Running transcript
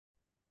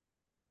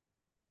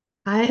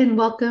Hi, and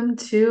welcome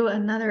to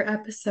another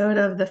episode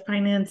of the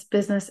Finance,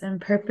 Business,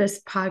 and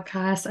Purpose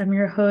podcast. I'm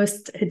your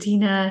host,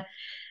 Adina.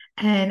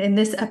 And in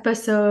this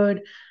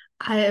episode,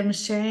 I am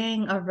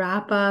sharing a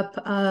wrap up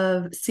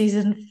of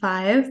season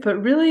five,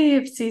 but really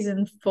of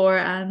season four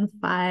and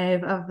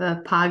five of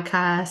the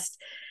podcast.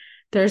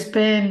 There's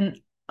been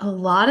a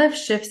lot of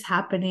shifts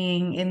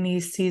happening in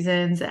these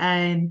seasons,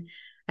 and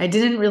I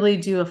didn't really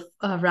do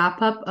a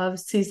wrap up of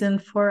season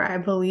four, I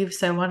believe.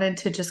 So I wanted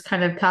to just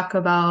kind of talk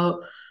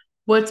about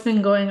what's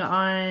been going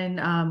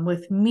on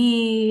with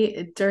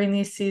me during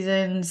these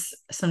seasons,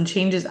 some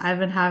changes I've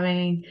been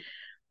having,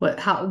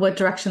 what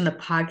direction the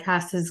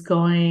podcast is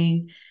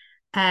going,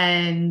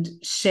 and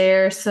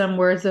share some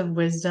words of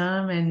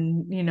wisdom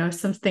and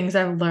some things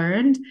I've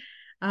learned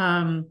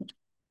um,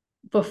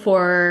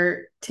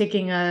 before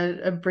taking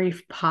a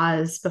brief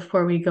pause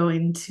before we go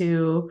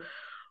into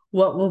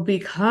what will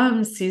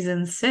become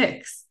season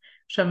six,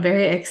 which I'm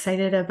very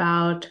excited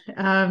about.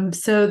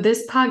 So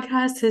this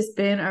podcast has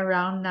been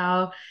around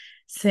now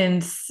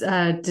since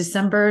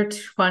December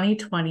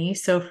 2020.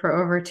 So for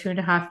over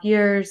 2.5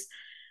 years.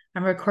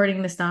 I'm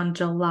recording this now in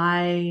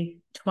July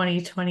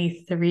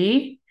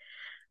 2023.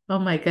 Oh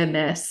my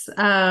goodness.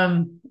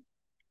 And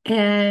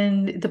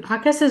the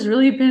podcast has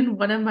really been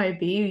one of my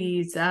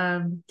babies.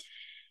 I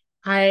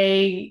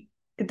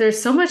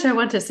There's so much I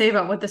want to say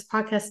about what this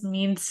podcast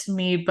means to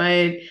me,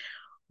 but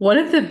one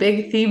of the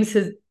big themes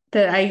is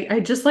that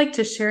I just like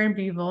to share and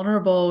be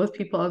vulnerable with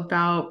people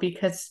about,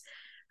 because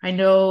I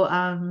know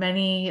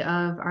many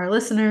of our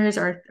listeners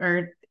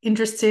are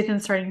interested in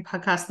starting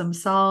podcasts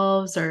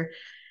themselves, or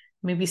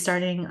maybe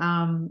starting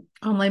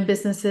online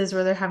businesses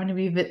where they're having to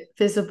be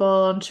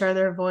visible and share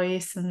their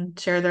voice and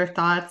share their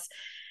thoughts.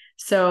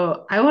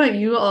 So I want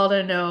you all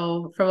to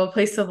know from a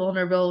place of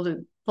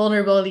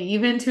vulnerability,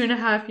 even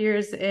 2.5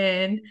 years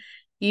in,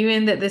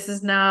 even that this is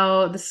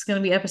going to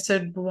be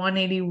episode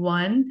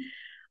 181.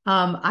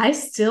 I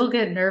still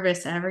get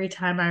nervous every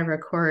time I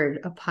record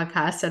a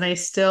podcast, and I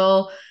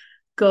still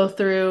go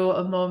through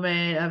a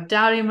moment of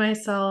doubting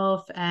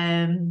myself.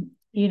 And,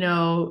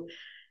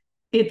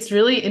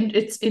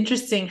 it's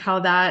interesting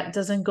how that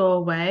doesn't go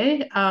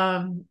away.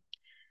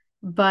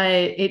 But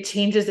it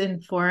changes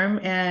in form,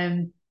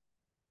 and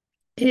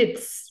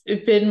it's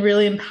been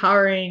really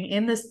empowering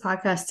in this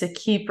podcast to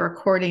keep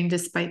recording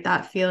despite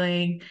that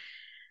feeling,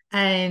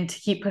 and to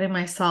keep putting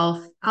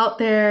myself out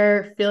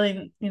there,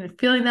 feeling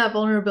that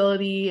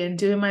vulnerability and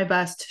doing my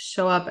best to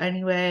show up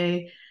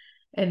anyway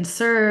and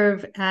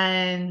serve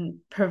and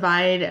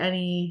provide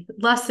any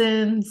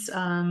lessons,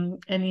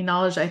 any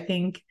knowledge I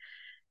think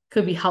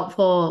could be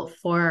helpful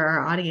for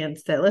our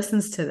audience that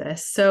listens to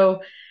this.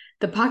 So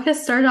the podcast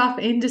started off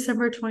in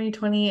December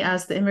 2020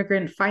 as the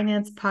Immigrant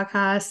Finance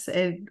Podcast.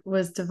 It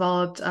was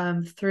developed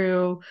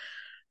through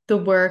the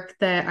work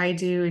that I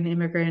do in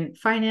immigrant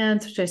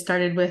finance, which I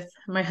started with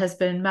my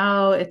husband,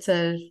 Mao. It's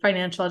a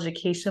financial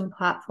education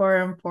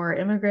platform for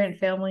immigrant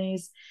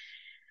families.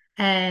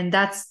 And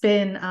that's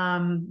been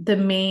the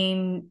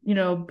main,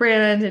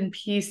 brand and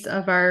piece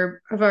of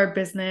our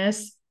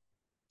business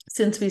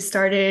since we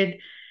started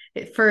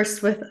it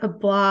first with a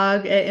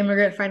blog at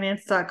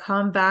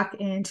immigrantfinance.com back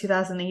in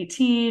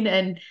 2018.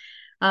 And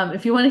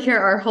if you want to hear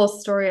our whole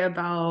story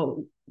about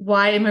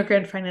why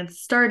immigrant finance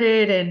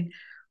started and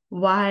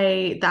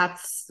why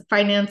that's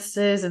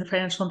finances and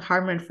financial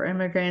empowerment for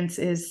immigrants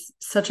is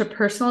such a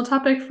personal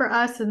topic for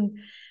us, and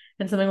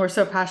something we're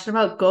so passionate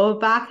about, go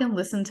back and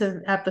listen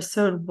to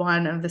episode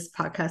 1 of this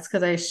podcast,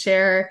 because I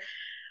share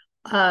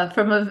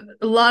from a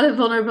lot of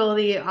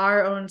vulnerability,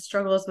 our own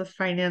struggles with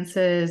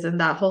finances,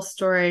 and that whole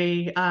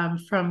story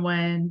from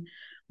when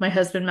my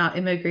husband Matt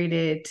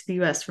immigrated to the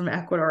US from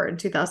Ecuador in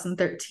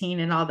 2013,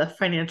 and all the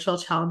financial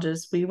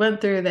challenges we went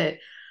through that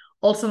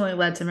ultimately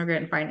led to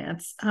immigrant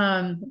finance.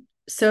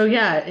 So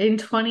yeah, end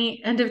of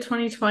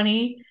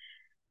 2020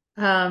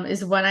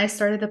 is when I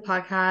started the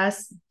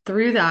podcast.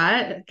 Through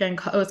that, again,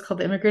 it was called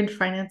the Immigrant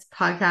Finance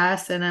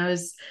Podcast, and I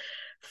was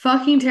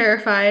fucking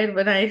terrified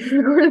when I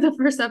recorded the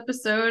first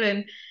episode.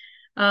 And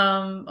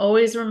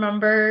always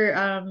remember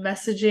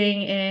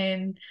messaging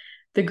in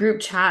the group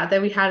chat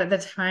that we had at the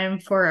time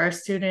for our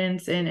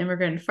students in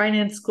immigrant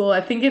finance school.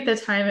 I think at the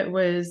time it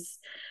was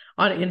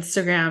on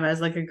Instagram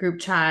as like a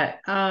group chat.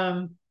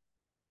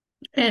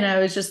 And I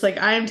was just like,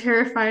 I'm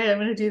terrified. I'm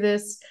going to do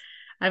this.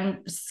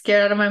 I'm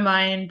scared out of my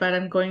mind, but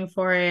I'm going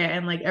for it.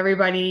 And like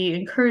everybody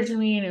encouraged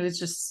me, and it was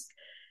just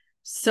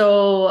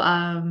so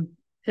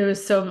it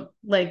was so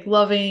like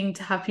loving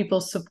to have people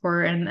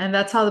support, and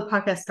that's how the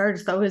podcast started.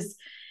 So that was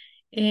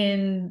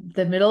in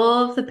the middle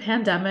of the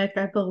pandemic,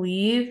 I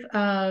believe.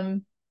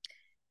 My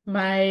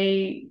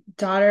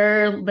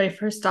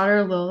first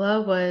daughter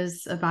Lola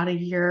was about a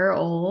year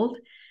old.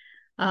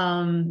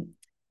 Um,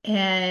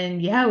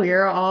 and yeah, we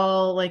were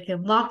all like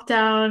in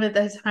lockdown at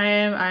that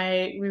time.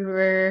 I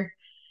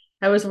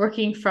was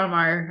working from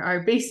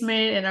our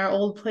basement in our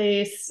old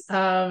place,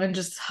 and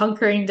just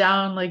hunkering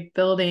down, like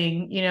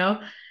building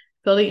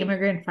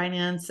immigrant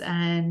finance.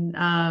 And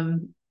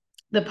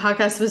the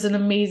podcast was an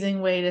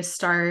amazing way to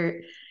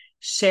start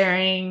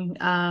sharing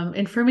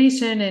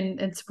information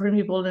and supporting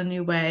people in a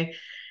new way.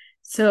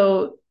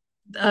 So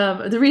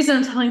the reason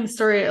I'm telling the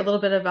story a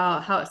little bit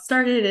about how it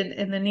started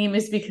and the name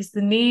is because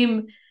the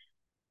name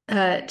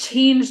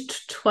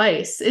changed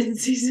twice in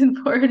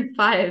season 4 and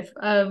 5.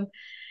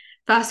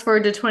 Fast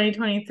forward to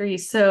 2023.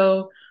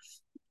 So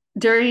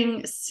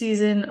during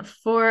season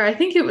 4, I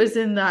think it was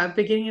in the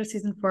beginning of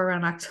season 4,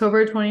 around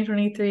October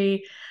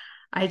 2023,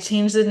 I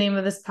changed the name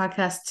of this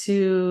podcast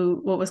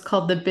to what was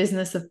called The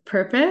Business of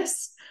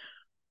Purpose.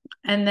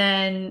 And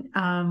then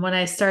when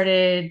I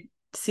started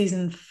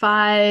season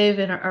 5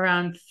 in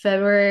around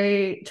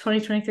February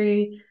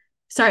 2023,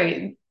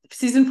 sorry,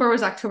 season 4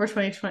 was October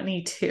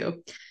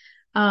 2022.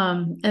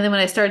 And then when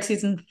I started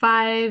season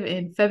 5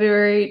 in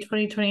February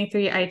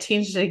 2023, I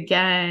changed it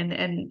again.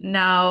 And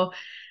now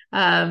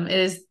it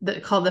is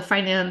called the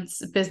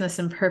Finance, Business,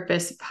 and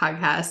Purpose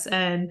podcast.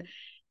 And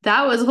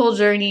that was a whole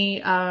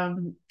journey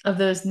of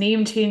those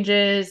name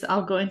changes.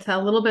 I'll go into that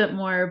a little bit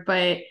more,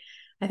 but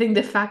I think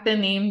the fact that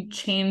name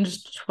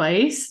changed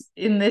twice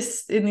in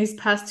these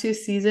past 2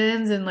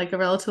 seasons in like a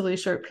relatively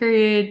short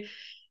period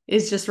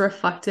is just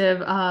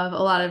reflective of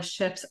a lot of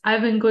shifts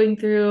I've been going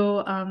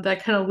through that I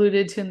kind of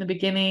alluded to in the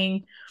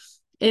beginning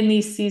in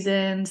these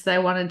seasons that I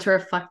wanted to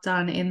reflect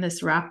on in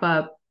this wrap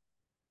up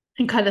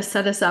and kind of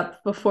set us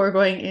up before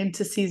going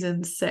into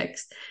season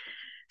 6.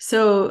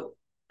 So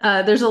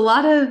there's a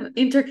lot of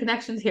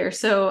interconnections here.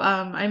 So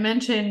I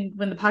mentioned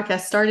when the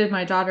podcast started,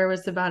 my daughter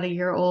was about a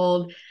year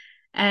old.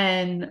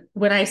 And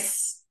when I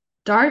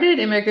started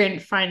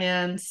Immigrant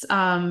Finance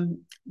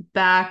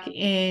back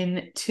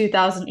in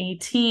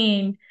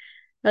 2018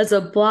 as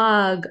a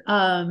blog,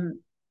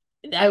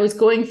 I was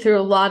going through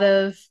a lot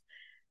of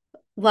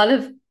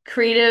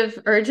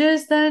creative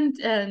urges then,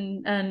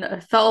 and I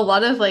felt a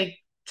lot of like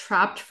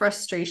trapped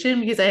frustration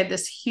because I had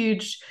this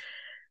huge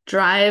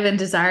drive and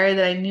desire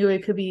that I knew I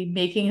could be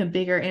making a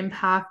bigger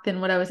impact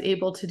than what I was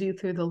able to do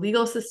through the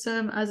legal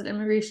system as an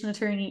immigration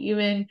attorney,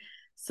 even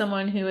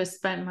someone who has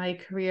spent my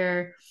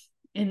career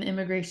in the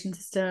immigration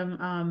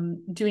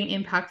system doing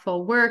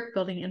impactful work,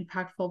 building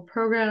impactful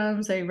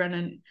programs. I run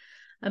an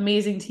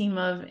amazing team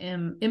of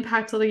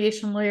impact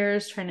litigation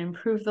lawyers trying to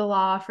improve the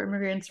law for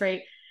immigrants,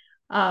 right?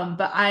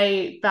 But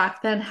I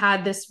back then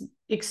had this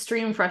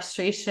extreme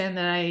frustration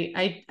that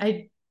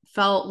I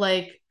felt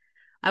like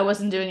I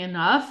wasn't doing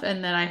enough,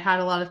 and that I had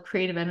a lot of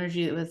creative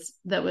energy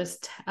that was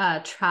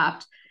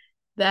trapped.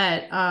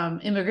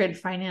 That Immigrant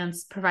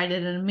Finance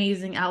provided an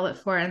amazing outlet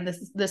for, and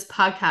this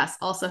podcast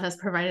also has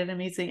provided an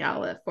amazing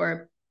outlet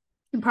for,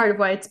 and part of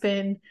why it's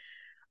been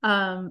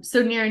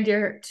so near and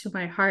dear to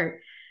my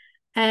heart.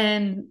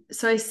 And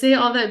so I say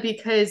all that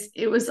because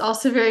it was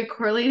also very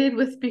correlated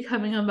with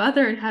becoming a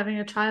mother and having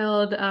a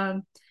child.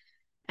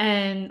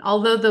 And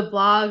although the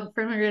blog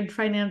for Immigrant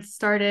Finance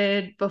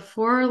started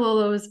before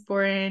Lola was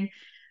born,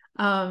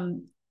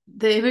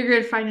 the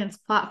Immigrant Finance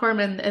platform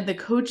and the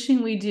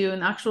coaching we do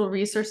and the actual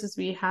resources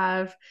we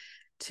have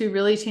to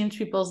really change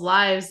people's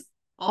lives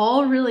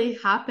all really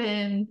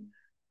happen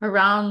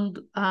around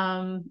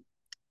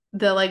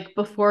the like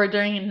before,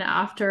 during, and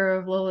after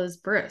of Lola's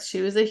birth.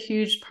 She was a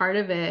huge part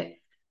of it.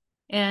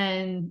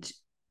 And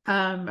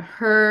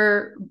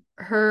her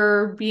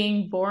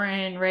being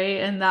born, right,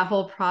 and that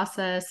whole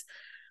process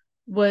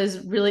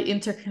was really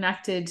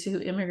interconnected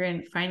to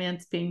Immigrant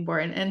Finance being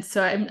born. And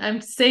so I'm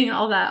saying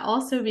all that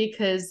also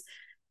because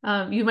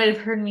you might have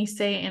heard me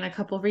say in a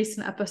couple of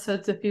recent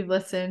episodes, if you've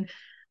listened,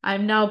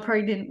 I'm now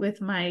pregnant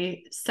with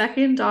my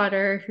second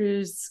daughter,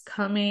 who's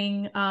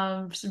coming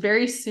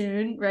very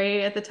soon,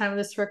 right at the time of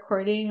this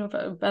recording,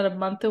 about a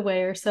month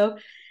away or so.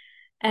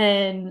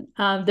 And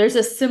there's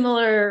a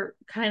similar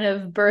kind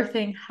of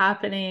birthing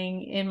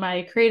happening in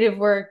my creative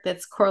work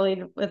that's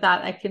correlated with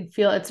that. I can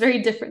feel it's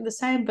very different this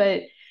time,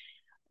 but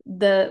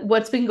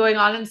what's been going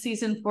on in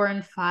season 4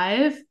 and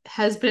 5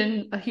 has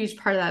been a huge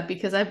part of that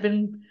because I've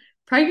been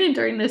pregnant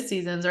during those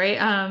seasons, right?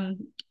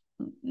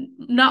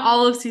 Not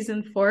all of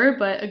season 4,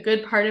 but a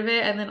good part of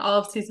it. And then all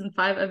of season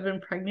 5, I've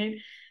been pregnant.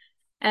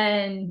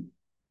 And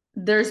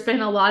there's been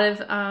a lot of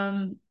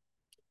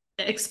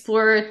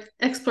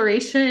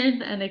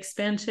exploration and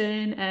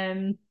expansion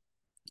and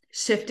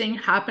shifting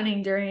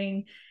happening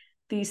during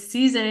these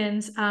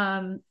seasons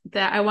that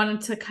I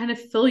wanted to kind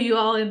of fill you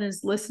all in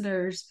as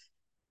listeners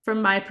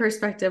from my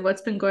perspective,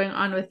 what's been going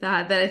on with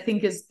that I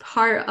think is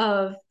part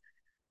of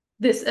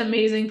this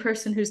amazing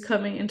person who's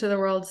coming into the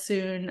world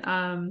soon.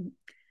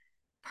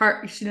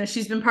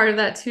 She's been part of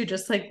that too,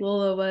 just like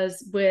Lola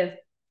was with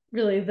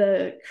really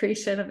the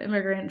creation of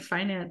Immigrant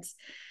Finance.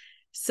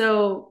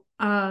 So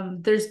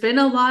there's been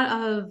a lot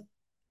of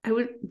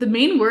the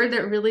main word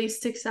that really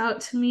sticks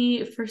out to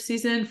me for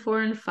season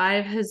 4 and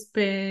 5 has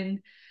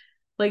been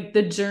like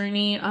the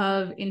journey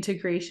of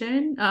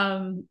integration.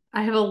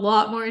 I have a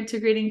lot more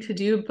integrating to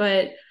do,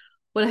 but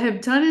what I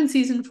have done in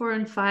season 4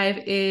 and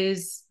 5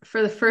 is,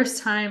 for the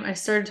first time, I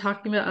started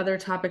talking about other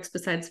topics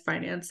besides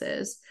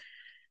finances.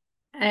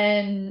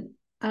 And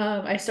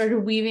I started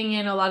weaving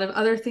in a lot of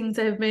other things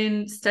I've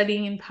been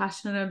studying and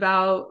passionate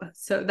about.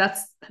 So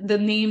that's the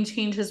name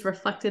change has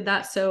reflected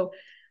that. So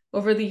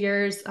over the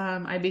years,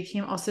 I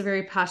became also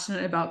very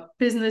passionate about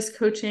business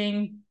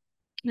coaching,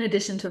 in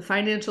addition to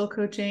financial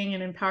coaching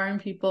and empowering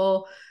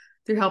people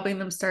through helping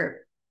them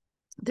start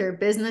their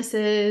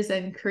businesses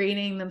and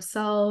creating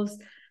themselves.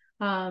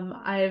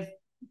 I've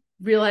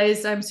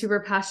realized I'm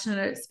super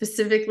passionate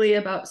specifically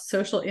about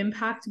social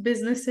impact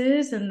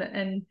businesses,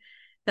 and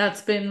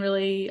that's been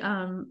really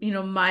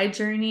my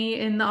journey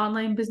in the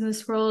online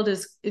business world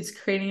is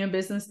creating a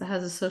business that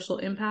has a social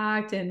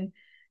impact, and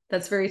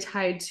that's very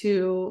tied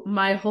to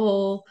my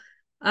whole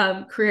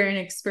career and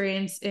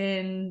experience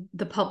in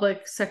the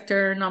public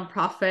sector,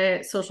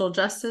 nonprofit, social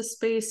justice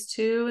space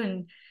too,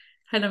 and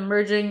kind of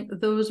merging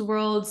those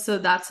worlds. So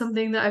that's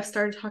something that I've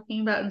started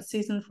talking about in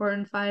season 4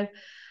 and 5.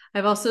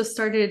 I've also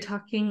started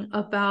talking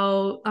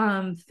about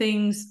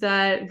things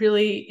that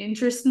really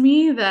interest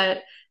me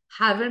that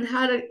haven't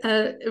had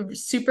a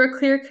super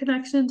clear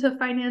connection to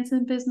finance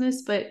and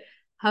business, but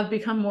have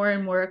become more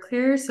and more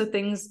clear. So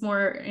things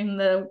more in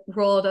the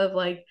world of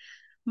like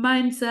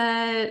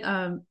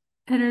mindset,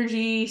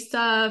 energy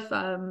stuff,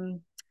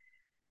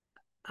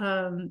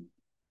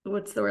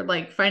 what's the word,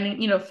 like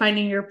finding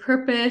your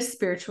purpose,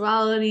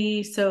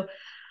 spirituality. So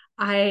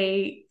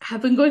I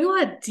have been going a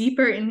lot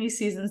deeper in these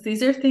seasons.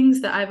 These are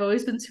things that I've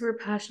always been super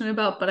passionate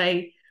about, but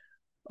I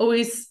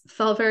always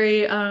felt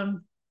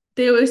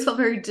they always felt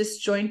very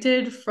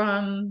disjointed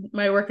from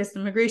my work as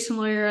an immigration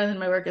lawyer, and then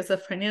my work as a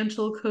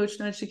financial coach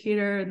and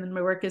educator, and then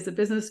my work as a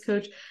business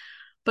coach.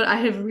 But I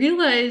have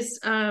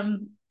realized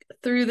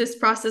through this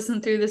process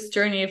and through this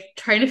journey of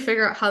trying to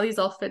figure out how these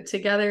all fit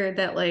together,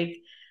 that like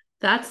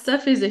that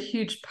stuff is a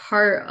huge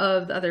part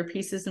of the other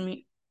pieces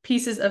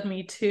of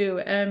me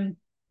too. And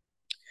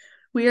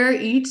we are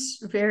each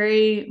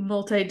very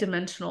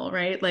multidimensional,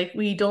 right? Like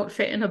we don't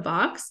fit in a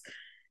box.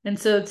 And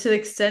so to the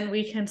extent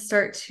we can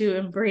start to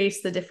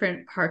embrace the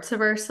different parts of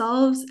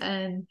ourselves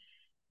and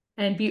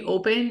be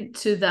open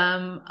to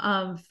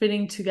them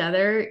fitting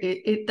together,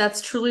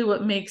 that's truly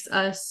what makes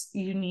us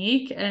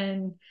unique,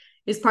 and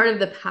is part of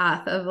the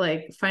path of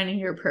like finding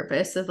your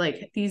purpose, of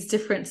like these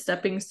different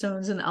stepping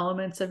stones and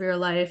elements of your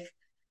life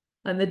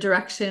and the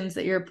directions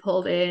that you're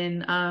pulled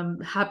in,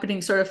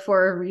 happening sort of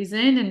for a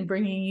reason and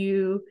bringing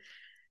you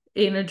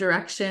in a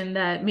direction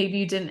that maybe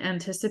you didn't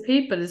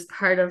anticipate, but is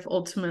part of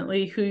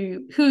ultimately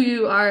who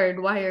you are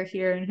and why you're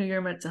here and who you're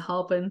meant to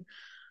help,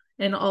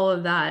 and all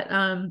of that.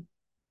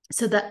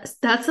 So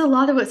that's a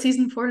lot of what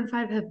season 4 and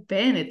 5 have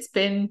been. It's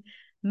been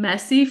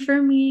messy for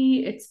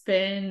me. It's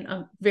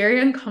been very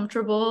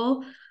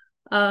uncomfortable.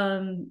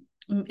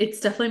 It's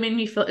definitely made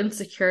me feel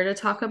insecure to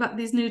talk about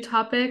these new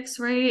topics,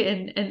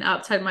 right? And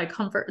outside my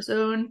comfort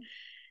zone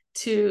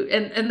to,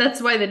 and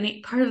that's why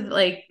part of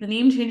like the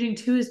name changing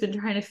too has been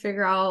trying to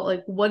figure out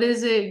like what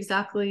is it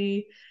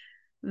exactly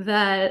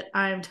that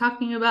I'm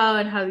talking about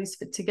and how these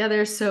fit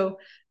together. So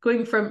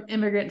going from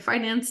immigrant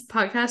finance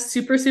podcast,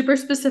 super, super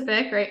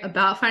specific, right,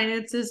 about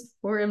finances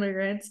for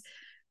immigrants,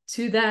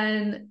 to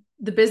then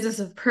the business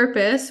of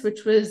purpose,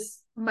 which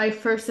was my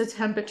first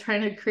attempt at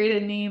trying to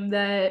create a name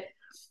that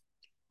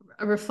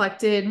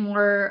reflected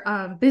more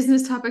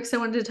business topics I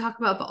wanted to talk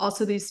about, but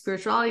also these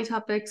spirituality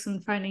topics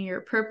and finding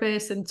your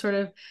purpose and sort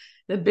of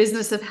the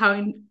business of how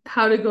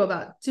to go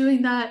about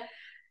doing that.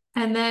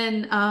 And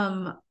then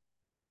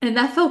and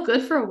that felt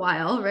good for a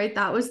while, right?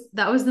 That was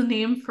the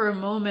name for a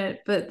moment,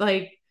 but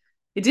like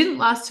it didn't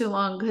last too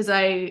long, because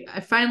I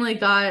finally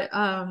got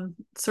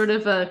sort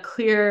of a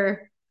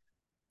clear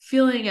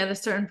feeling at a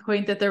certain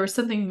point that there was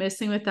something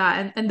missing with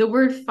that, and the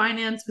word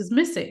finance was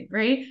missing,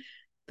 right?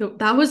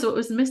 That was what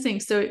was missing.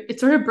 So it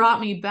sort of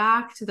brought me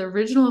back to the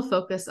original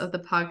focus of the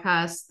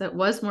podcast, that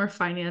was more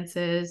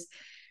finances.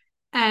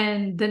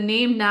 And the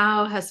name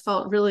now has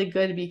felt really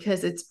good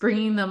because it's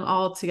bringing them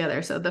all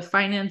together. So the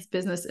Finance,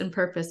 Business, and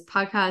Purpose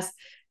podcast,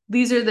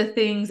 these are the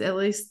things, at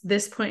least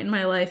this point in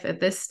my life, at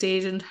this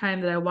stage in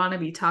time, that I want to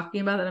be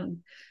talking about, that I'm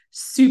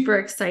super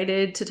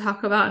excited to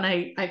talk about.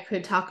 And I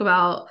could talk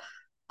about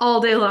all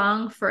day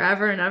long,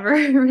 forever and ever,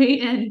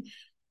 right?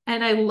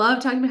 And I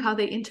love talking about how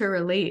they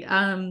interrelate.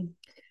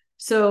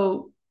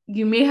 So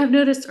you may have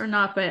noticed or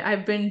not, but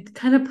I've been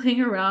kind of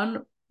playing around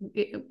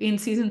in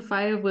season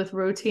 5 with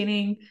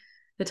rotating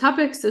the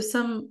topics. So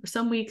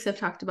some weeks I've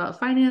talked about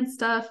finance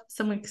stuff,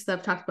 some weeks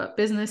I've talked about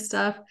business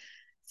stuff,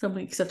 some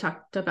weeks I've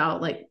talked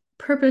about like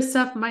purpose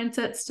stuff,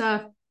 mindset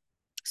stuff.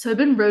 So I've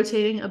been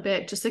rotating a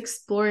bit, just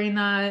exploring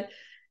that,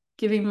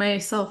 giving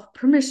myself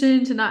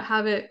permission to not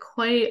have it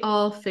quite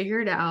all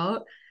figured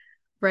out,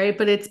 right?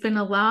 But it's been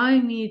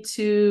allowing me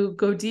to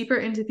go deeper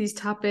into these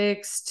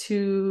topics,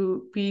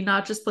 to be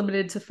not just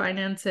limited to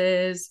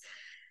finances,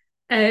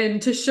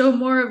 and to show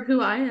more of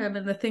who I am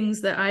and the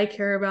things that I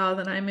care about,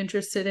 that I'm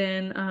interested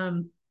in,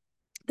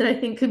 that I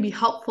think can be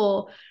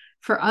helpful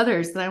for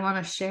others, that I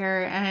want to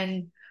share.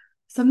 And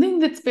something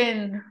that's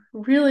been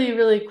really,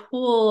 really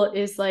cool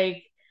is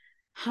like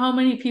how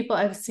many people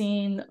I've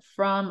seen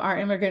from our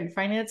immigrant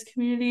finance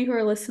community who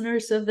are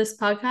listeners of this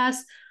podcast,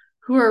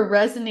 who are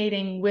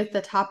resonating with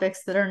the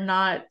topics that are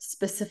not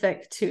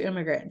specific to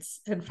immigrants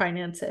and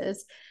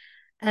finances.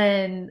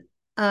 And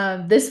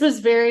this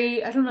was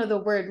very, I don't know the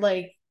word,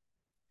 like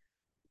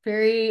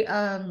very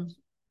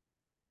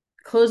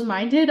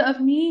closed-minded of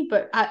me,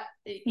 but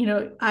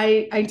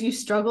I do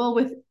struggle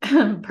with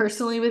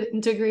personally with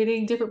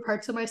integrating different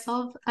parts of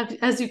myself,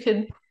 as you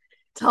can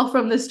tell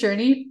from this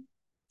journey.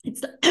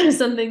 It's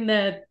something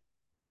that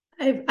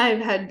I've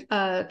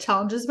had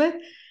challenges with.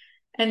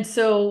 And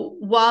so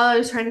while I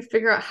was trying to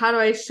figure out how do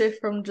I shift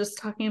from just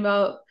talking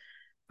about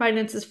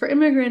finances for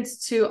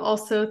immigrants to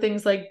also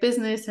things like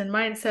business and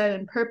mindset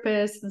and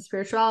purpose and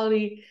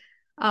spirituality,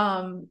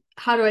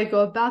 how do I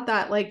go about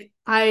that? Like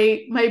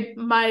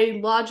my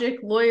logic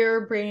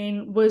lawyer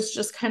brain was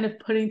just kind of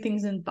putting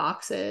things in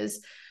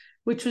boxes,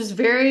 which was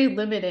very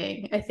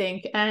limiting, I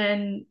think.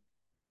 And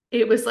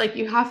it was like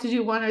you have to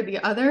do one or the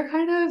other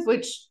kind of,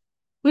 which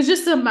was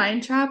just a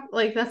mind trap.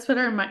 Like that's what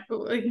our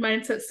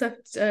mindset stuff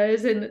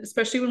does. And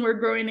especially when we're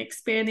growing,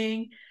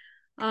 expanding,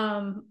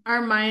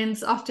 our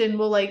minds often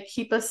will like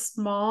keep us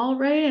small,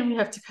 right? And we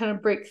have to kind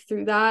of break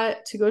through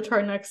that to go to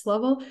our next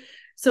level.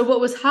 So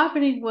what was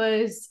happening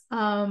was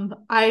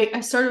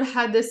I sort of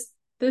had this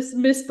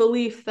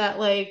misbelief that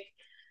like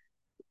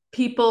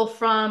people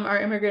from our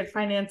immigrant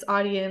finance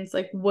audience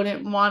like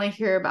wouldn't want to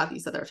hear about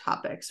these other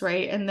topics,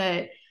 right? And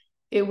that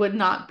it would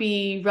not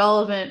be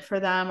relevant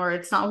for them, or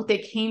it's not what they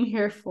came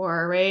here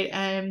for, right?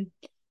 And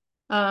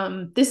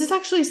this is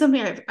actually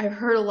something I've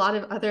heard a lot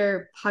of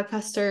other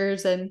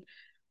podcasters and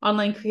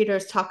online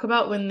creators talk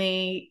about when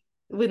they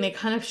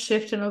kind of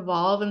shift and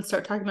evolve and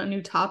start talking about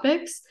new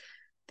topics.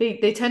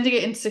 They tend to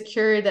get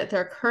insecure that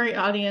their current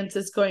audience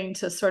is going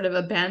to sort of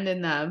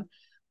abandon them,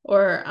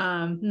 or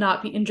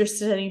not be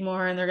interested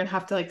anymore, and they're gonna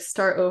have to like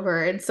start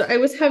over. And so I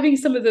was having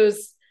some of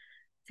those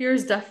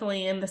fears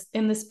definitely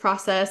in this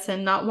process,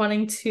 and not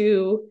wanting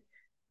to,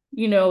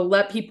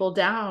 let people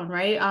down,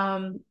 right?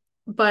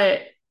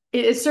 But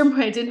at a certain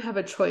point I didn't have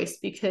a choice,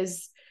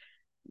 because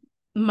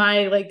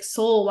my like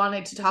soul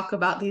wanted to talk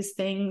about these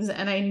things,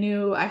 and I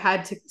knew I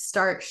had to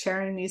start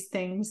sharing these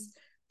things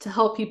to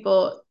help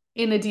people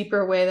in a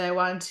deeper way that I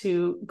wanted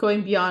to,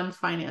 going beyond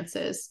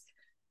finances.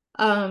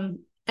 And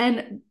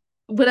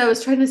what I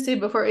was trying to say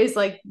before is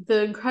like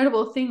the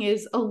incredible thing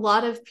is a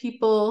lot of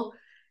people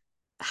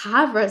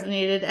have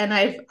resonated, and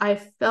I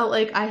felt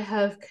like I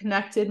have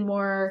connected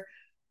more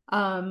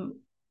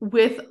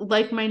with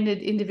like-minded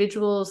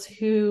individuals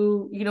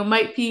who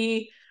might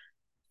be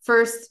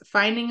first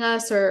finding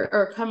us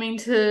or coming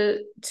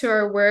to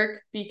our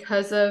work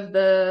because of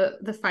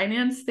the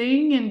finance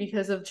thing, and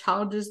because of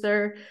challenges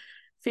they're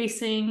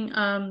facing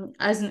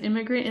as an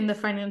immigrant in the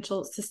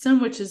financial system,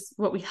 which is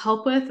what we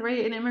help with,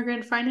 right, in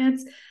immigrant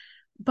finance.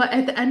 But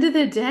at the end of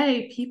the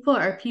day, people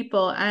are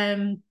people,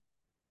 and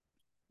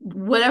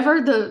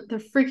whatever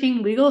the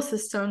freaking legal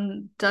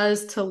system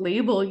does to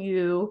label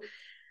you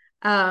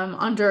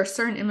under a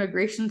certain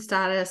immigration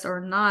status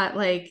or not,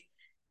 like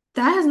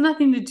that has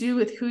nothing to do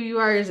with who you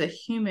are as a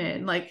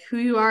human, like who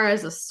you are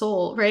as a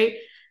soul, right?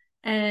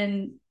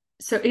 And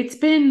so it's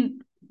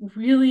been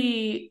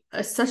really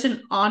such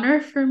an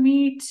honor for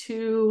me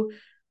to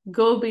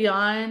go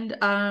beyond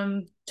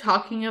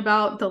talking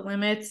about the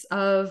limits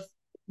of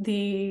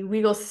the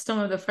legal system,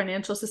 of the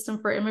financial system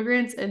for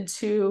immigrants, and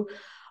to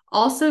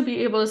also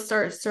be able to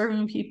start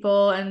serving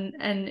people and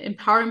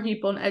empowering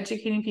people and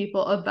educating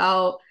people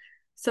about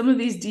some of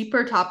these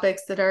deeper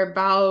topics that are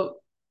about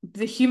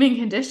the human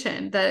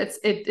condition. That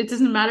it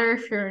doesn't matter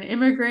if you're an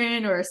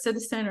immigrant or a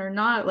citizen or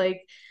not,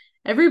 like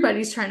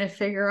everybody's trying to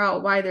figure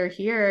out why they're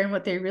here and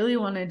what they really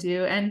want to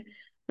do. And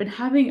been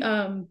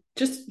having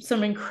just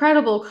some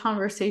incredible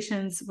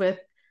conversations with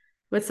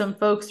some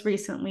folks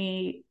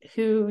recently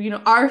who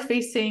are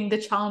facing the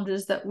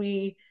challenges that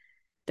we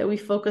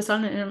focus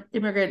on in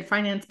immigrant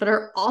finance, but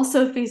are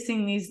also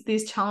facing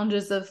these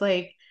challenges of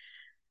like,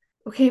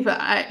 okay, but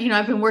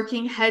I've been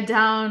working head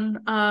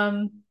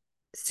down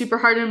super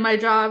hard in my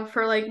job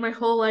for like my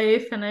whole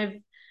life, and I've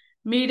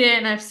made it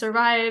and I've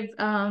survived,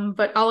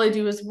 but all I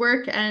do is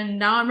work, and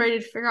now I'm ready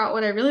to figure out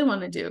what I really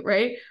want to do,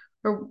 right?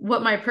 Or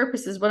what my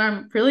purpose is, what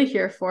I'm really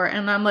here for.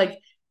 And I'm like,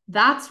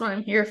 that's what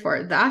I'm here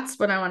for. That's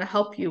what I want to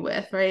help you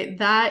with, right?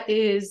 That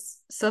is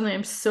something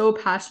I'm so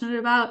passionate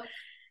about.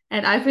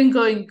 And I've been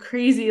going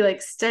crazy,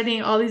 like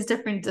studying all these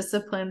different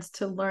disciplines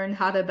to learn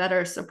how to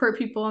better support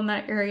people in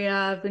that area.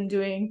 I've been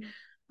doing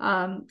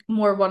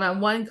more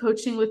one-on-one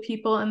coaching with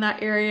people in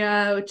that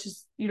area, which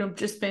is,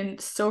 just been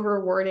so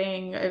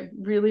rewarding. I've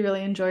really,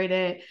 really enjoyed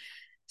it.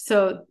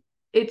 So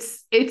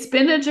it's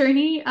been a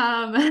journey.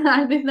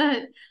 I've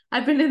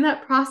been in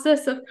that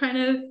process of kind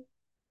of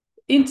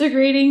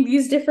integrating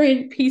these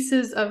different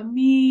pieces of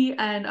me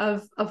and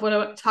of what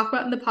I talk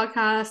about in the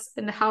podcast,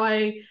 and how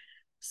I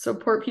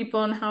support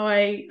people, and how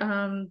I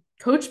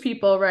coach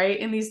people, right,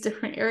 in these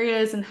different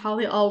areas, and how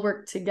they all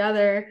work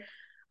together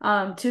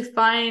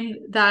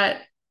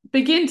to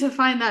begin to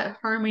find that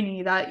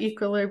harmony, that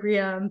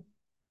equilibrium,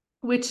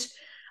 which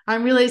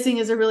I'm realizing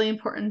is a really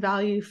important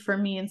value for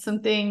me, and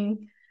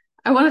something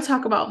I want to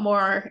talk about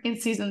more in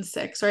season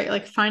 6, right?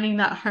 Like finding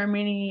that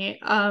harmony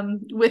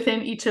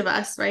within each of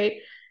us, right?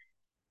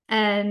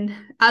 And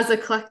as a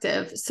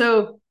collective.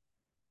 So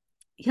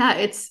yeah,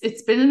 it's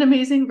been an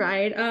amazing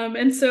ride.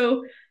 And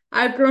so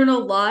I've grown a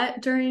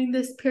lot during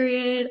this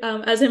period.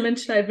 As I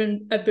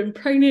mentioned, I've been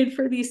pregnant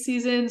for these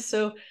seasons,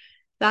 so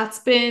that's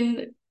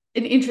been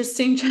an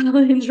interesting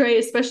challenge, right?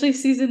 Especially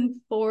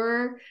season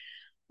 4.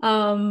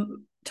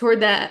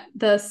 Toward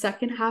the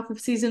second half of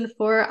season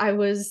 4, I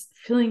was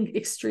feeling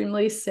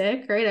extremely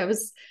sick, right? I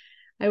was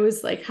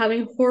like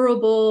having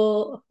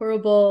horrible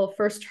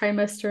first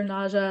trimester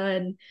nausea,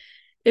 and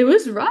it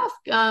was rough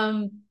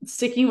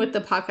sticking with the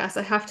podcast,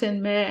 I have to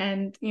admit.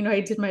 And I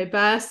did my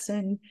best,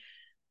 and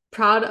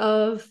proud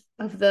of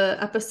the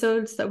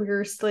episodes that we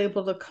were still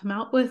able to come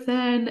out with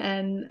then,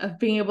 and of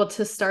being able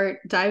to start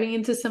diving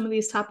into some of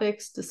these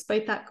topics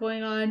despite that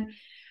going on.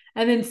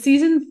 And then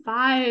season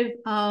 5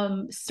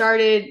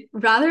 started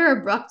rather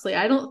abruptly.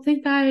 I don't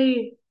think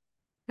I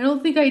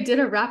did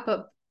a wrap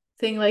up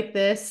thing like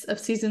this of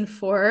season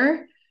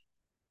 4.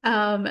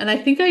 And I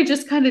think I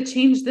just kind of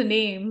changed the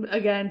name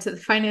again to the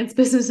Finance,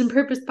 Business, and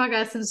Purpose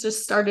podcast, and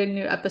just started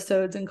new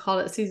episodes and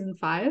called it season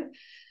 5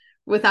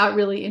 without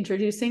really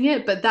introducing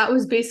it. But that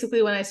was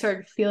basically when I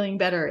started feeling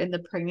better in the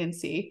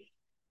pregnancy.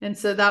 And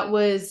so that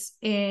was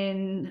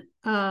in,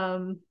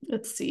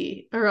 let's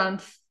see,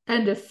 around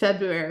end of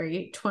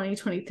February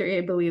 2023,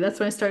 I believe. That's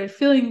when I started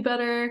feeling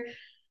better,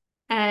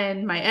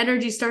 and my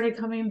energy started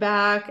coming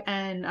back,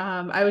 and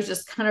I was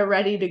just kind of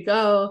ready to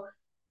go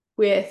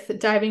with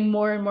diving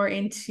more and more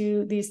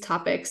into these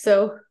topics.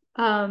 So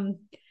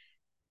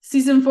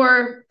season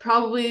 4,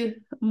 probably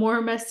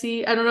more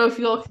messy. I don't know if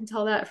you all can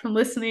tell that from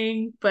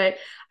listening, but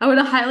I want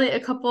to highlight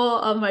a couple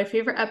of my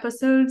favorite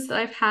episodes that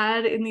I've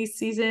had in these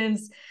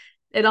seasons,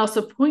 and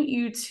also point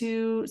you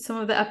to some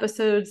of the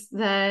episodes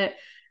that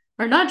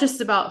are not just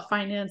about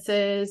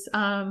finances,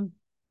 and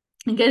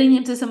getting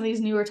into some of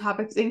these newer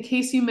topics in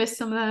case you missed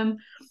some of them,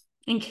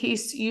 in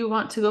case you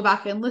want to go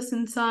back and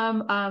listen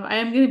some. I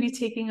am going to be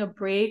taking a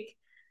break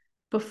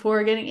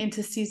before getting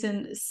into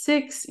season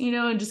 6,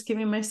 and just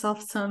giving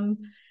myself some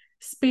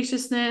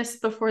spaciousness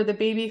before the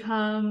baby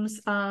comes,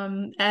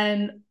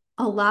 and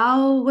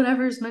allow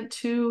whatever's meant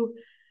to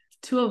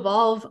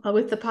evolve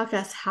with the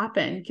podcast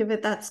happen. Give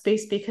it that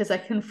space, because I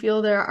can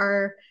feel there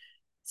are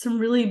some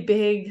really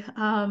big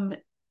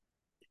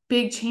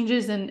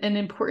changes and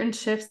important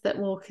shifts that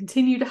will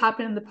continue to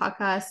happen in the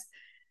podcast,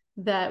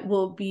 that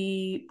will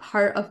be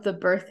part of the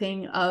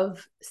birthing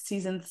of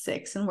season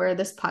 6 and where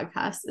this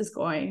podcast is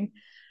going,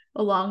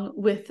 along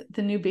with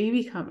the new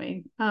baby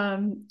coming.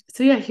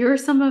 So yeah, here are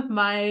some of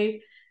my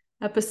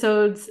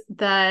episodes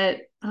that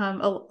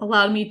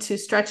allowed me to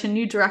stretch in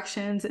new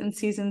directions in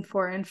season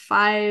 4 and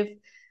 5,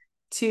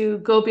 to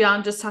go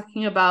beyond just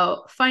talking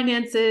about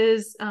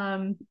finances.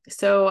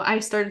 So I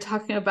started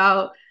talking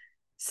about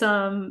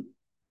some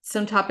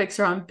topics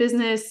around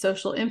business,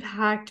 social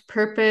impact,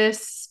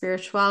 purpose,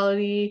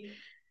 spirituality.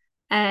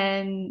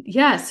 And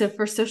yeah, so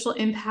for social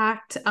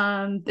impact,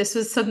 this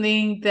was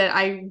something that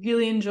I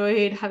really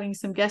enjoyed having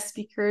some guest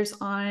speakers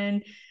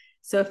on.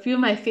 So a few of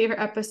my favorite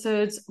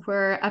episodes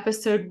were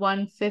episode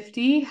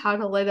 150, How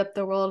to Light Up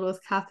the World with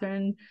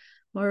Catherine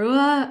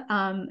Marua,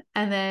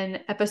 and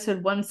then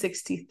episode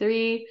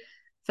 163,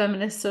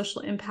 Feminist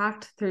Social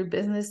Impact Through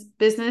Business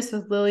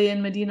with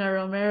Lillian Medina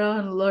Romero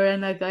and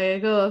Lorena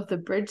Gallego of the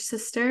Bridge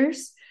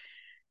Sisters.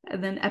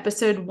 And then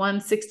episode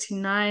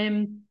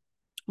 169,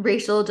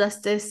 Racial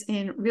Justice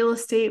in Real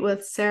Estate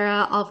with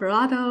Sarah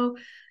Alvarado.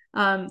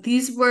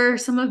 These were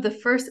some of the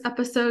first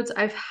episodes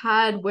I've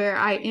had where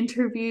I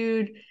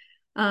interviewed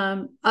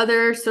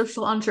other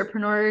social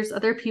entrepreneurs,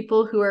 other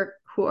people who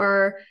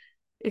are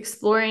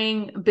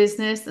exploring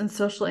business and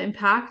social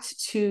impact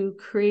to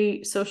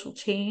create social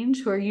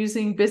change, who are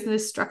using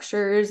business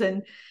structures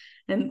and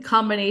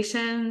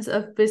combinations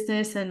of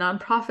business and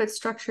nonprofit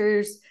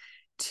structures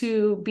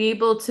to be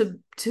able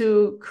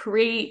to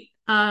create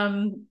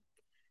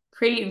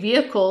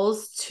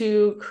vehicles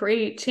to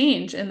create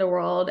change in the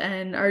world,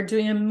 and are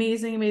doing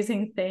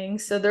amazing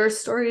things. So their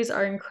stories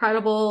are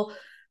incredible.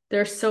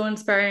 They're so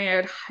inspiring. I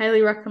would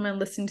highly recommend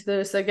listening to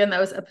those. So again, that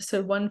was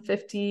episode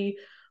 150,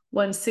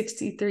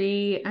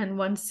 163, and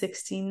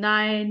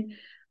 169,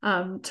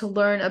 to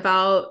learn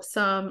about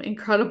some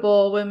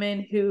incredible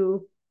women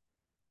who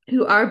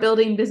are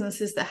building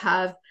businesses that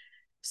have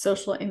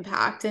social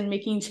impact and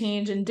making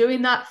change, and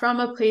doing that from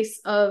a place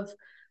of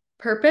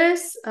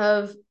purpose,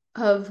 of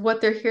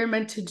what they're here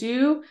meant to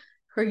do,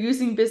 who are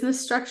using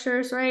business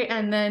structures, right?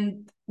 And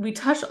then we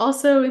touch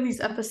also in these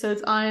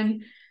episodes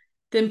on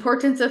the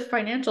importance of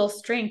financial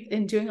strength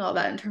in doing all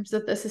that in terms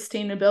of the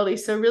sustainability.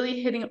 So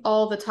really hitting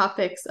all the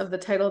topics of the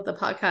title of the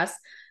podcast,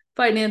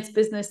 finance,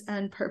 business,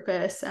 and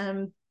purpose.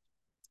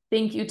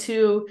 Thank you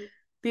to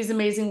these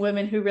amazing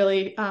women who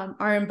really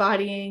are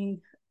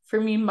embodying, for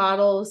me,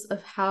 models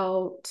of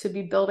how to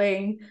be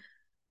building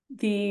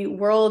the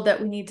world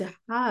that we need to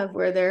have,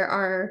 where there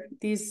are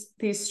these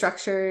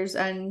structures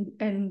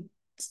and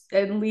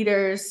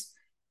leaders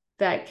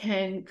that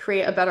can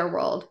create a better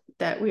world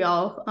that we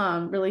all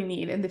really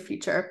need in the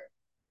future.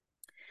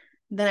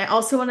 Then I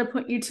also want to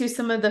point you to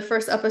some of the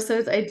first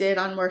episodes I did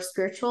on more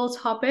spiritual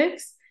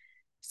topics.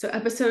 So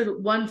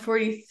episode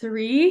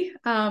 143,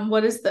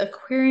 what is the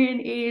Aquarian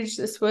age?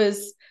 This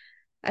was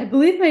I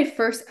believe my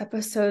first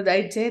episode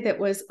I did that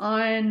was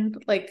on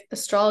like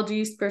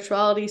astrology,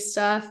 spirituality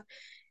stuff.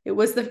 It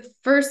was the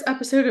first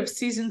episode of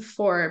season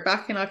 4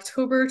 back in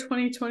October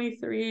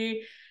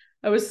 2023.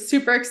 I was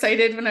super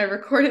excited when I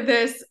recorded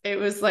this. It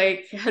was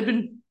like it had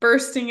been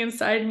bursting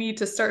inside me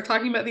to start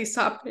talking about these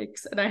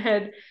topics, and I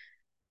had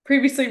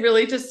previously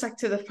really just stuck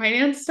to the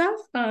finance stuff.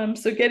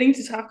 So getting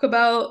to talk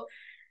about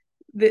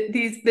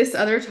this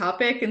other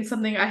topic and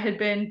something I had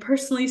been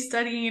personally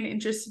studying and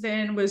interested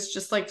in was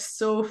just like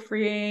so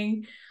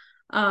freeing.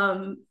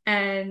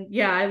 And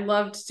yeah, I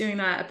loved doing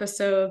that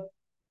episode.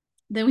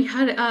 Then we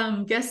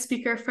had guest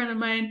speaker friend of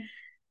mine,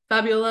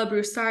 Fabiola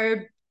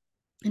Broussard,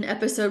 in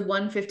episode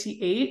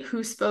 158,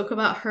 who spoke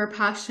about her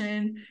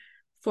passion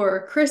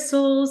for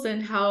crystals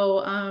and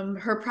how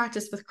her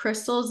practice with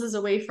crystals is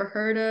a way for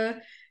her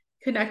to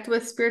connect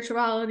with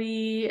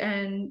spirituality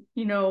and,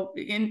 you know,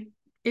 in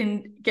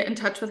get in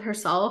touch with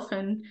herself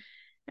and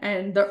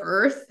the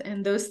earth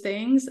and those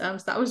things. So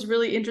that was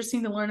really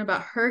interesting to learn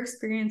about her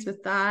experience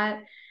with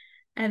that.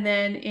 And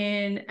then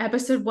in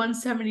episode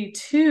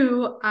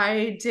 172,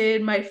 I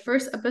did my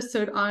first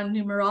episode on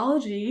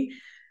numerology,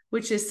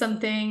 which is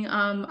something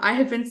I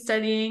have been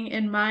studying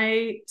in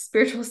my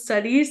spiritual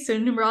studies. So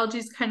numerology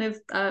is kind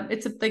of,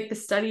 it's like the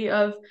study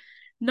of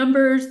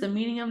numbers, the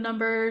meaning of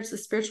numbers, the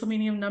spiritual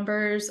meaning of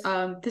numbers.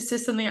 This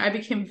is something I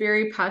became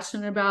very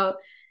passionate about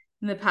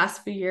in the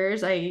past few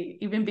years. I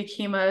even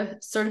became a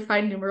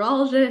certified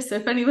numerologist. So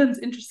if anyone's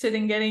interested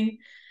in getting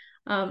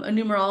a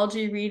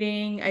numerology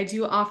reading, I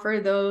do offer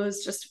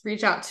those. Just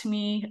reach out to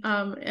me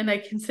and I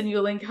can send you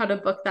a link how to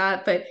book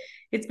that. But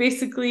it's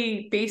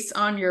basically based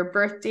on your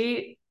birth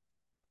date,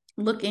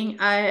 looking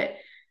at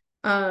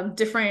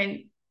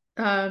different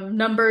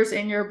numbers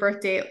in your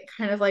birth date,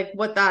 kind of like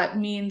what that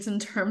means in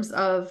terms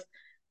of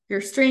your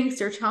strengths,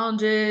 your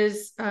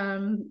challenges,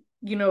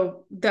 you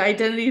know, the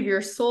identity of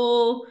your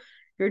soul,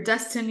 your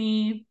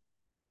destiny,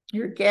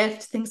 your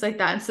gift, things like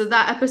that. And so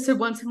that episode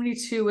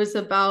 172 was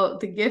about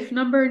the gift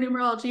number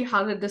numerology,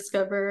 how to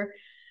discover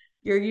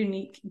your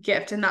unique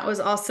gift. And that was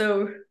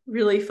also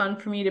really fun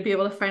for me to be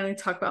able to finally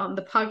talk about on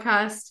the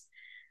podcast.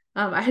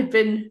 I had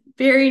been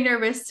very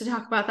nervous to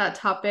talk about that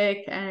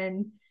topic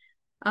and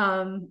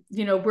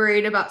you know,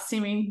 worried about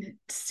seeming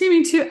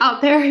too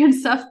out there and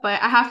stuff,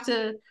 but I have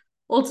to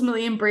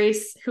ultimately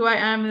embrace who I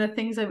am and the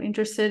things I'm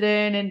interested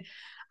in. And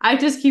I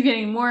just keep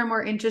getting more and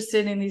more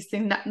interested in these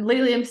things.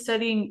 Lately, I'm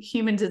studying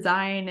human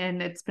design,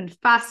 and it's been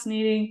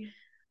fascinating.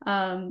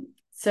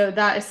 So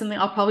that is something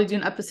I'll probably do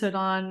an episode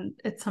on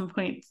at some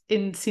point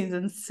in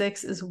season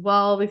 6 as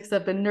well, because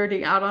I've been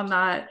nerding out on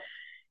that.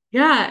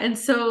 Yeah, and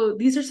so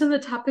these are some of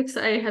the topics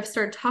I have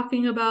started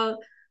talking about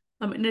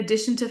in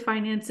addition to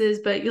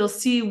finances, but you'll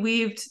see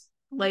weaved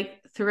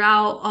like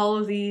throughout all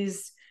of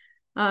these.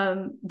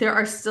 There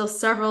are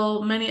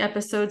still many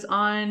episodes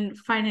on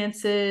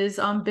finances,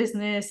 on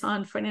business,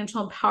 on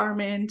financial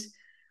empowerment,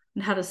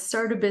 and how to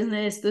start a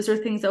business. Those are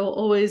things I will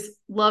always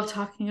love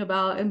talking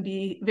about and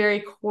be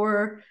very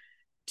core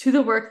to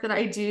the work that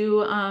I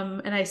do.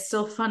 And I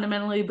still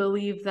fundamentally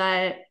believe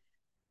that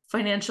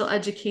financial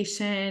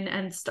education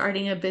and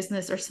starting a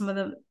business are some of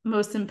the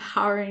most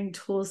empowering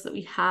tools that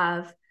we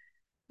have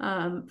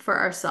for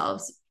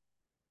ourselves.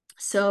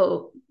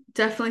 So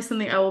definitely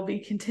something I will be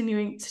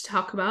continuing to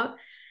talk about.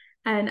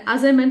 And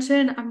as I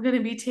mentioned, I'm going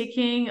to be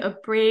taking a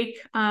break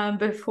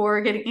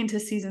before getting into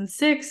season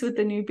 6 with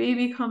the new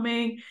baby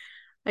coming.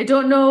 I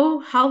don't know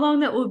how long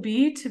that will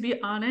be, to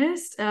be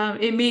honest.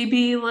 It may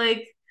be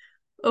like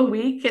a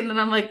week, and then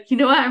I'm like, you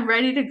know what, I'm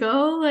ready to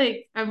go.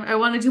 Like, I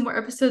want to do more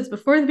episodes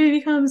before the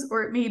baby comes,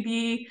 or it may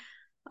be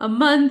a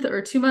month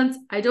or 2 months.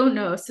 I don't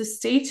know. So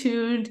stay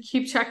tuned.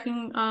 Keep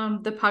checking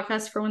the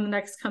podcast for when the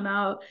next come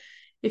out.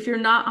 If you're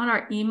not on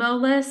our email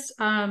list,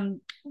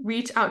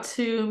 reach out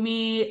to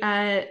me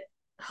at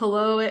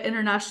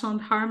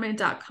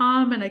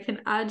hello@internationalempowerment.com and I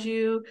can add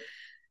you.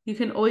 You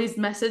can always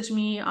message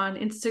me on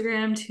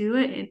Instagram too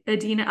at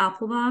Adina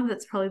Applebaum.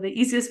 That's probably the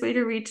easiest way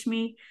to reach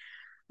me.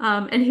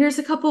 And here's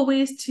a couple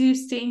ways to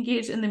stay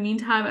engaged in the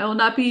meantime. I will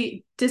not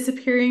be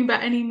disappearing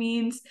by any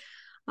means.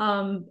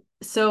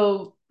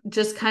 So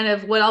just kind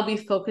of what I'll be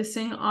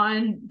focusing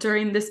on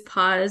during this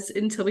pause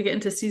until we get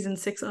into season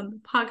 6 on the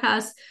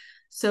podcast.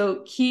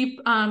 So keep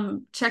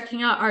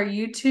checking out our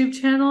YouTube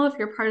channel if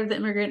you're part of the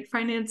immigrant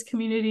finance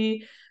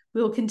community.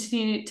 We will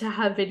continue to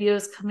have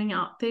videos coming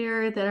out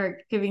there that are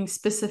giving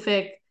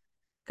specific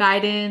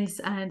guidance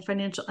and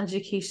financial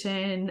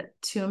education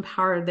to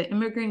empower the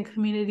immigrant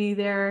community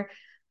there.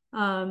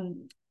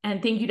 And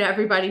thank you to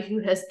everybody who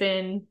has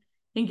been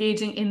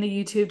engaging in the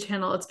YouTube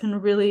channel. It's been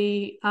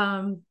really,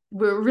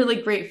 we're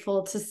really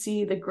grateful to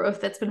see the growth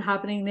that's been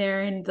happening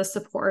there and the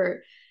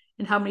support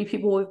and how many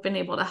people we've been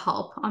able to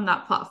help on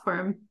that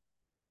platform.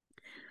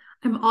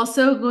 I'm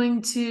also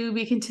going to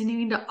be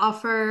continuing to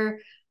offer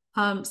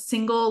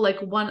single, like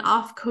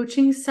one-off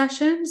coaching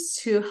sessions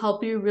to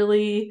help you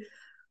really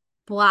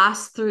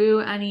blast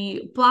through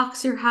any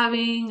blocks you're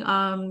having,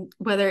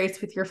 whether it's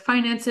with your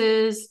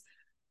finances,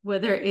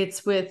 whether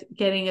it's with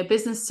getting a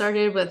business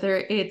started, whether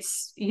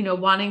it's,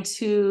 wanting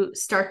to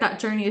start that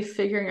journey of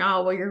figuring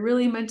out what you're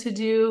really meant to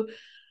do.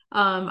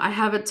 I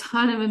have a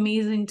ton of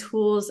amazing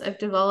tools I've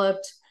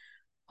developed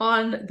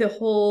on the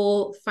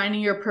whole finding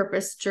your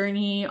purpose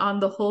journey, on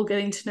the whole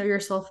getting to know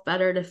yourself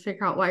better to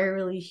figure out why you're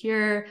really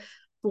here,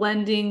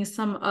 blending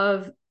some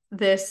of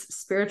this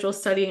spiritual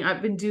studying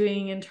I've been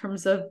doing in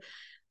terms of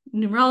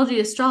numerology,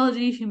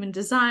 astrology, human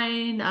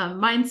design,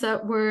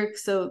 mindset work.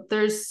 So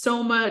there's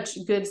so much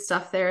good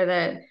stuff there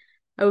that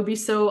I would be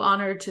so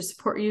honored to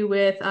support you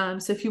with.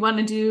 So if you want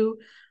to do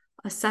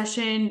a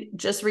session,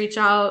 just reach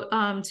out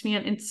to me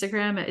on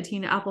Instagram at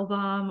Adina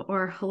Applebaum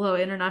or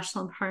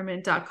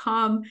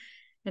hellointernationalempowerment.com,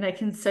 and I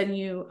can send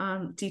you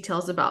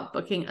details about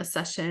booking a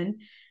session.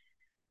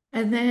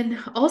 And then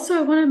also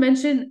I want to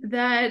mention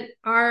that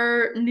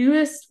our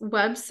newest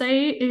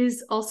website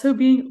is also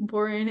being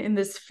born in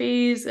this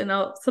phase, and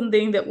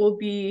something that will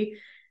be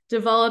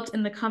developed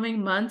in the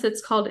coming months.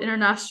 It's called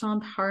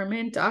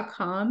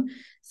internationalempowerment.com.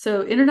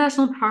 So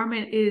International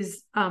Empowerment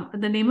is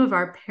the name of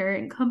our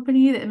parent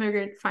company that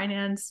Immigrant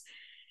Finance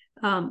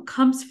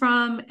comes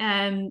from.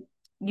 And,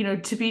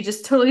 to be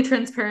just totally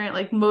transparent,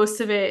 like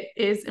most of it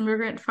is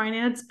Immigrant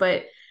Finance,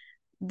 but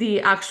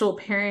the actual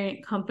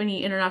parent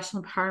company,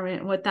 International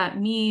Empowerment, what that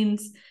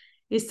means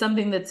is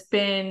something that's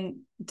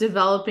been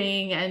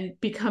developing and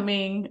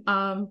becoming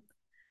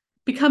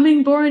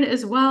born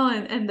as well.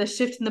 And the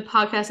shift in the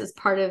podcast is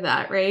part of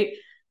that, right?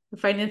 The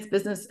Finance,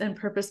 Business, and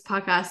Purpose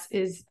podcast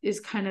is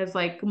kind of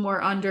like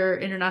more under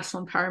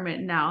International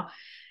Empowerment now.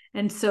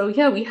 And so,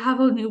 yeah, we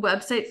have a new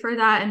website for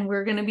that, and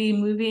we're going to be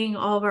moving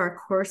all of our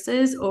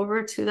courses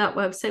over to that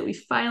website. We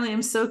finally,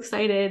 I'm so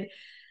excited,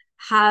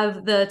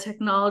 have the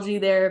technology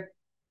there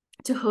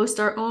to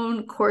host our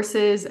own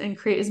courses and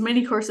create as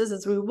many courses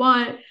as we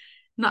want,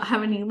 not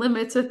have any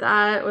limits with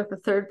that, with a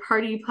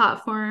third-party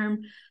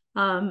platform.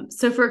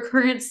 So for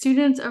current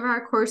students of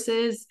our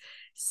courses,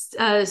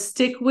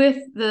 stick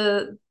with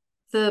the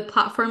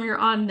platform you're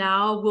on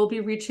now. We'll be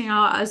reaching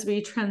out as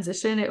we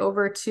transition it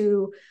over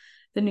to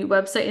the new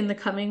website in the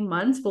coming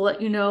months. We'll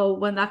let you know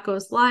when that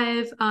goes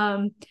live.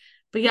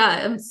 But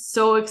yeah, I'm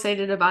so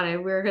excited about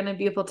it. We're going to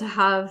be able to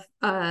have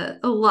a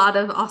lot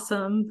of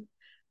awesome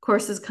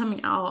courses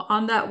coming out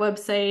on that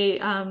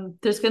website.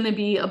 There's going to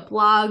be a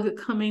blog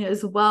coming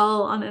as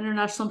well on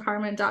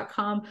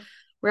internationalempowerment.com,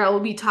 where I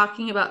will be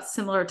talking about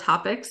similar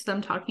topics that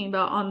I'm talking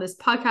about on this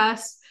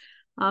podcast.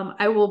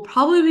 I will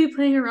probably be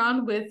playing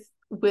around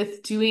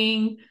with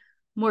doing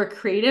more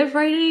creative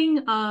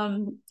writing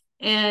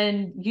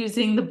and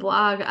using the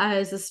blog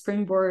as a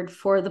springboard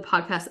for the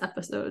podcast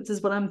episodes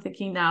is what I'm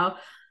thinking now.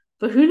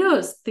 But who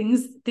knows?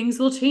 Things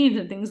will change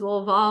and things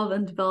will evolve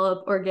and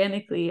develop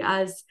organically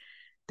as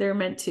they're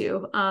meant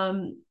to.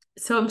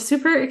 So I'm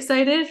super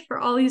excited for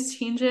all these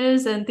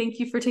changes, and thank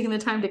you for taking the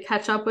time to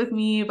catch up with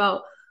me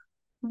about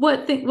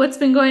what's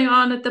been going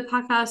on at the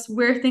podcast,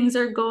 where things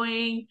are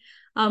going.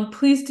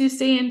 Please do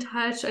stay in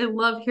touch. I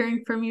love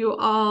hearing from you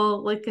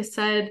all. Like I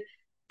said,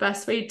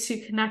 best way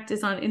to connect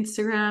is on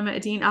Instagram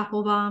at Dean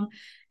Applebaum.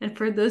 And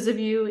for those of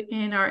you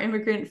in our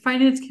immigrant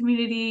finance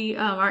community,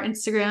 our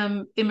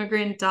Instagram,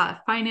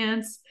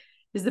 immigrant.finance,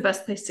 is the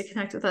best place to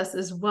connect with us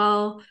as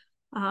well.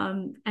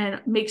 And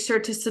make sure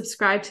to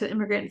subscribe to the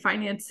Immigrant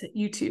Finance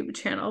YouTube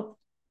channel.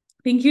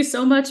 Thank you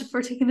so much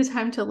for taking the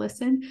time to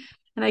listen.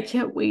 And I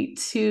can't wait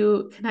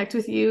to connect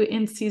with you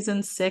in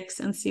season 6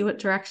 and see what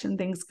direction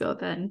things go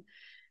then.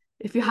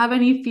 If you have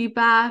any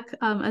feedback,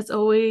 as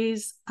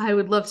always, I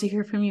would love to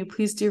hear from you.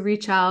 Please do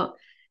reach out.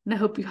 And I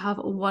hope you have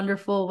a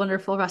wonderful,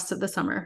 wonderful rest of the summer.